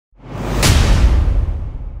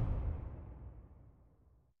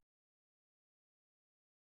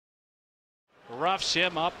roughs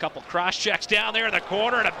him up. Couple cross checks down there in the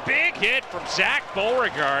corner, and a big hit from Zach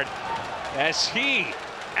Beauregard as he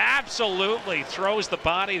absolutely throws the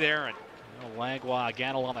body there. And Langlois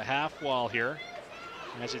again along the half wall here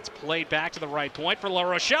as it's played back to the right point for La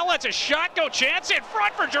Rochelle. That's a shot, go chance in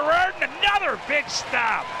front for Gerard, and another big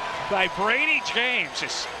stop by Brady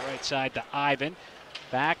James. Right side to Ivan.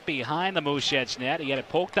 Back behind the Mooseheads net. He had it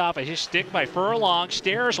poked off of his stick by Furlong.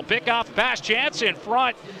 Stairs will pick off the pass. Chance in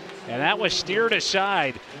front. And that was steered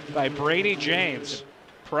aside by Brady James.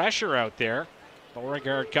 Pressure out there.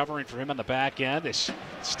 Beauregard covering for him on the back end. This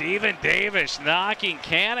Stephen Davis knocking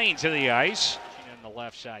Canning to the ice. On the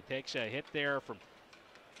left side. Takes a hit there from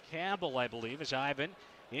Campbell, I believe, as Ivan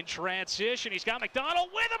in transition. He's got McDonald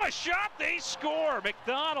with him. A shot. They score.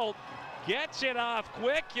 McDonald gets it off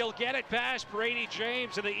quick. He'll get it past Brady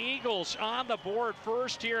James, and the Eagles on the board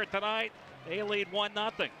first here tonight. They lead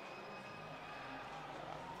 1-0.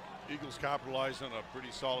 Eagles capitalized on a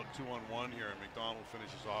pretty solid 2-on-1 here, and McDonald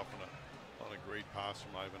finishes off on a great pass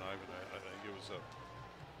from Ivan. I think it was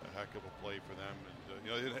a heck of a play for them. And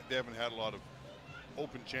you know, they haven't had a lot of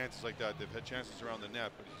open chances like that. They've had chances around the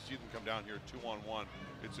net, but you see them come down here 2-on-1.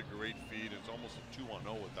 It's a great feed. It's almost a 2-on-0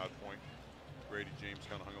 at that point. Brady James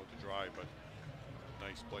kind of hung out to dry, but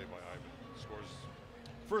nice play by Ivan. Scores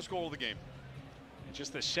first goal of the game. And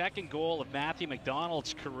just the second goal of Matthew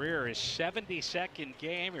McDonald's career, his 72nd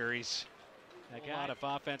game here. He's a lot of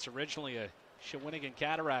offense, originally a Shawinigan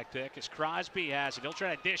Cataract pick, as Crosby has it. He'll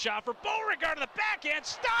try to dish off for Beauregard to the backhand.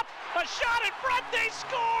 Stop! A shot in front, they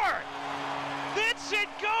score! Vincent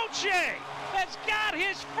Gauthier has got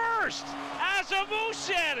his first as a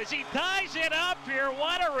Moosehead as he ties it up here.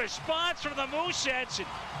 What a response from the Mooseheads.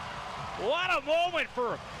 What a moment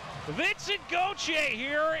for Vincent Gauthier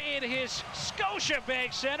here in his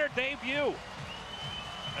Scotiabank Center debut.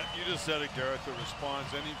 You just said it, Gareth, the response.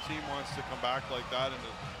 Any team wants to come back like that, and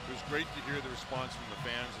it was great to hear the response from the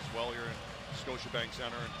fans as well here in Scotiabank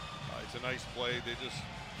Center. And it's a nice play. They just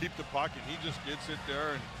keep the puck, and he just gets it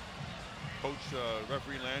there. And Coach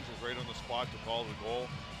referee Lange was right on the spot to call the goal.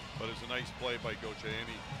 But it's a nice play by Gauthier.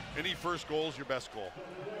 Any first goal is your best goal.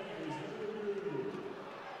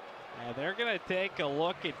 And they're going to take a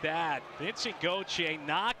look at that. Vincent Gauthier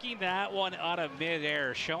knocking that one out of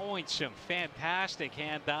midair, showing some fantastic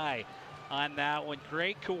hand-eye on that one.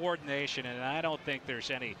 Great coordination, and I don't think there's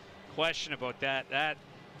any question about that. That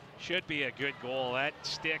should be a good goal. That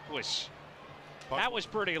stick was, that was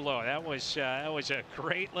pretty low. That was a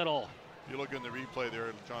great little. You look in the replay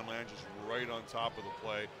there, John Lange is right on top of the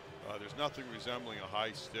play. There's nothing resembling a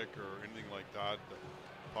high stick or anything like that. The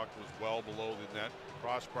puck was well below the net.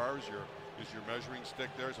 Crossbar is your measuring stick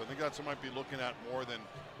there, so I think that's what I might be looking at more than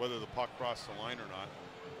whether the puck crossed the line or not.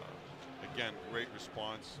 Again, great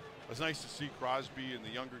response. It's nice to see Crosby and the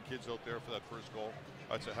younger kids out there for that first goal.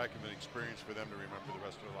 That's a heck of an experience for them to remember the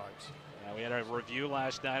rest of their lives. Yeah, we had a review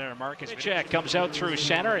last night on Marcus Check comes out through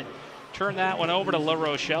center and turn that one over to La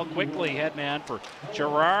Rochelle. Quickly headman for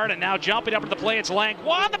Gerard, and now jumping up to the play, it's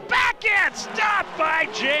Langlois on the backhand, stopped by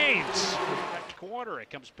James. Corner, it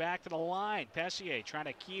comes back to the line. Pessier trying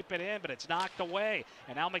to keep it in, but it's knocked away.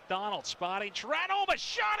 And now McDonald spotting Trenholm, a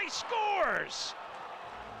shot, he scores!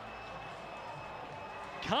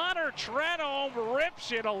 Connor Trenholm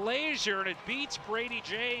rips it a laser, and it beats Brady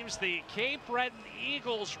James. The Cape Breton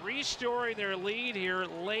Eagles restoring their lead here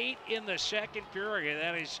late in the second period.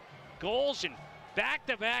 That is goals in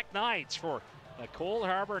back-to-back nights for the Cold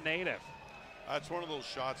Harbor native. That's one of those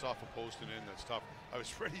shots off a post and in that's tough. I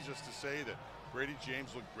was ready just to say that Brady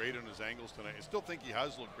James looked great on his angles tonight. I still think he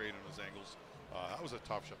has looked great on his angles. That was a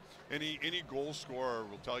tough shot. Any goal scorer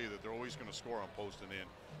will tell you that they're always going to score on post and in.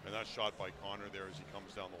 And that shot by Connor there as he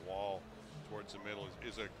comes down the wall towards the middle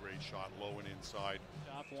is a great shot, low and inside.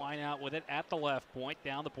 Top line out with it at the left point.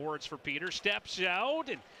 Down the boards for Peter. Steps out,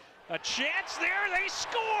 and a chance there. They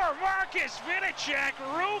score. Marcus Vinicek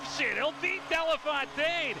roofs it. He'll beat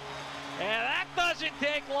Delafontaine. And that doesn't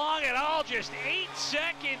take long at all. Just 8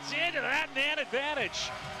 seconds into that man advantage.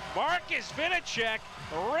 Marcus Vinicek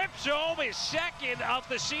rips home his second of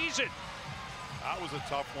the season. That was a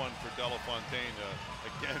tough one for Delafontaine.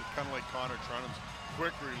 Again, kind of like Connor Trenholm's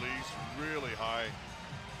quick release, really high.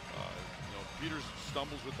 You know, Peters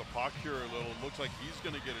stumbles with the puck here a little. Looks like he's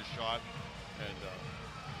going to get a shot, and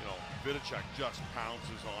you know, Vinicek just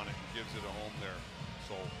pounces on it and gives it a home there.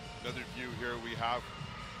 So another view here we have.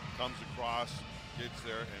 Comes across, gets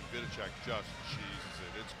there, and Vinicek just cheeses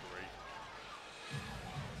it. It's great.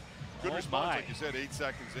 Good response, like you said, 8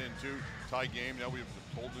 seconds in, too. Tie game. Now we have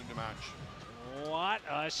the hold into match. What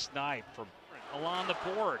a snipe from along the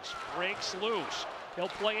boards. Breaks loose. He'll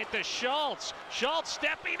play it to Schultz. Schultz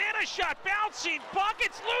stepping in, a shot, bouncing,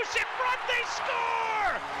 buckets loose in front, they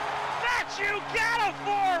score! Mathieu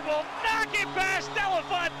Cataford will knock it past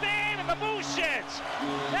Halifax, and the Mooseheads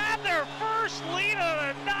have their first lead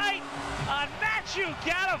of the night on Mathieu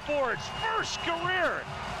Cataford's first career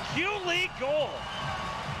Q-League goal.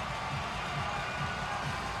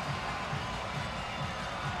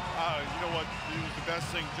 You know what? It was the best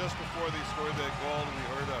thing just before they scored that goal, and we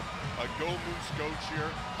heard a "Go Moose, Go" cheer.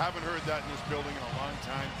 Haven't heard that in this building in a long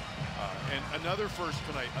time. And another first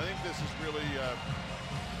tonight. I think this is really,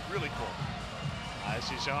 really cool.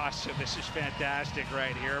 This is awesome. This is fantastic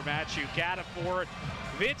right here. Mathieu Cataford,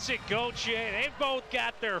 Vincent, Gauthier, they've both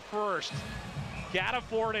got their first.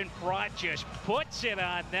 Cataford in front just puts it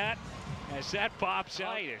on net as that pops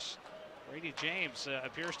out. Brady James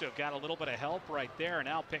appears to have got a little bit of help right there.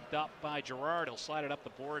 Now picked up by Gerard. He'll slide it up the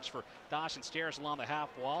boards for Dawson Stairs along the half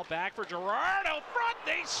wall. Back for Gerard. Out front,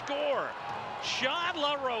 they score. Sean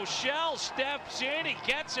LaRochelle steps in. He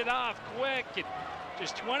gets it off quick. And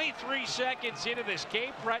just 23 seconds into this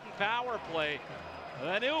Cape Breton power play,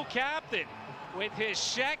 the new captain with his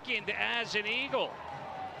second as an Eagle.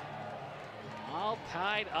 All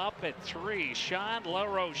tied up at 3. Sean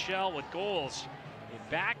LaRochelle with goals in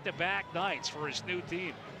back-to-back nights for his new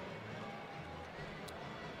team.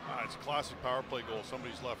 It's a classic power play goal.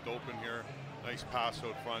 Somebody's left open here. Nice pass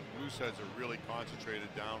out front. Mooseheads are really concentrated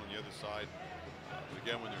down on the other side. But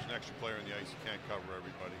again, when there's an extra player on the ice, you can't cover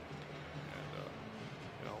everybody. And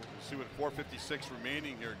you know, we'll see what 4:56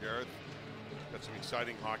 remaining here, Gareth. Got some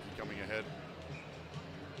exciting hockey coming ahead.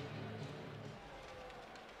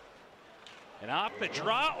 And off the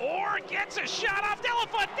draw, or gets a shot off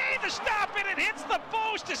Halifax to stop it. It hits the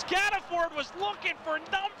post as Cataford was looking for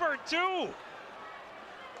number 2.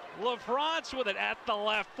 LaFrance with it at the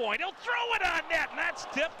left point. He'll throw it on net, and that's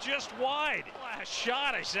tipped just wide. Last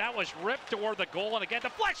shot as that was ripped toward the goal, and again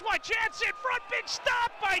deflects wide, chance in front, big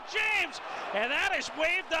stop by James, and that is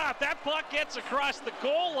waved off. That puck gets across the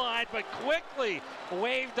goal line, but quickly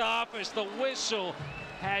waved off as the whistle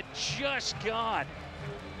had just gone.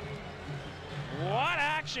 What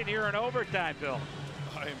action here in overtime, Bill?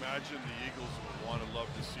 I imagine the Eagles would love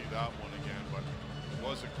to see that one again, but it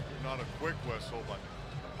was not a quick whistle, but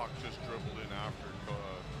the puck just dribbled in after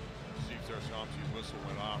Steve Tersamsi's whistle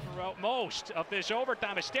went off. Throughout most of this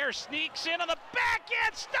overtime, Astaire sneaks in on the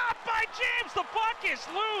backhand, stopped by James. The puck is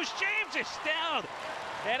loose. James is down,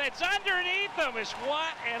 and it's underneath him. Is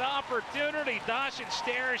what an opportunity Dawson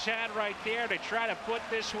Stairs had right there to try to put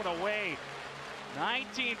this one away.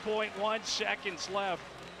 19.1 seconds left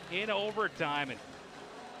in overtime, and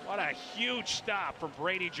what a huge stop from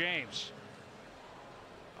Brady James.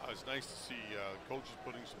 It's nice to see coaches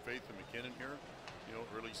putting some faith in McKinnon here. You know,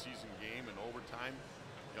 early season game and overtime.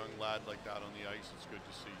 Young lad like that on the ice, it's good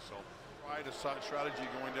to see. So try a strategy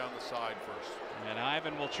going down the side first. And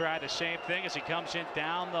Ivan will try the same thing as he comes in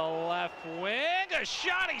down the left wing. A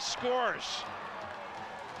shot, he scores.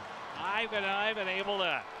 Ivan able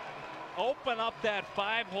to open up that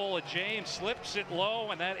 5-hole of James, slips it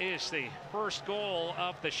low, and that is the first goal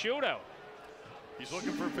of the shootout. He's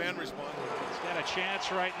looking for fan response. He's got a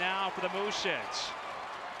chance right now for the Mooseheads.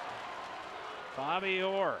 Bobby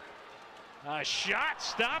Orr. A shot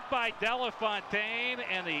stopped by Delafontaine,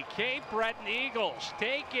 and the Cape Breton Eagles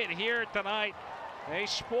take it here tonight. They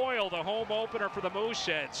spoil the home opener for the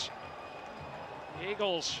Mooseheads.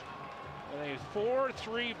 Eagles with a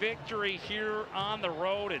 4-3 victory here on the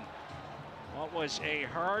road, and what was a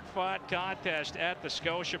hard-fought contest at the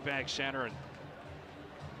Scotiabank Center. And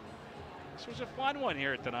this was a fun one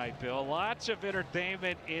here tonight, Bill. Lots of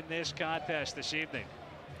entertainment in this contest this evening.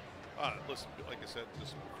 Listen, like I said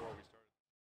just before we start.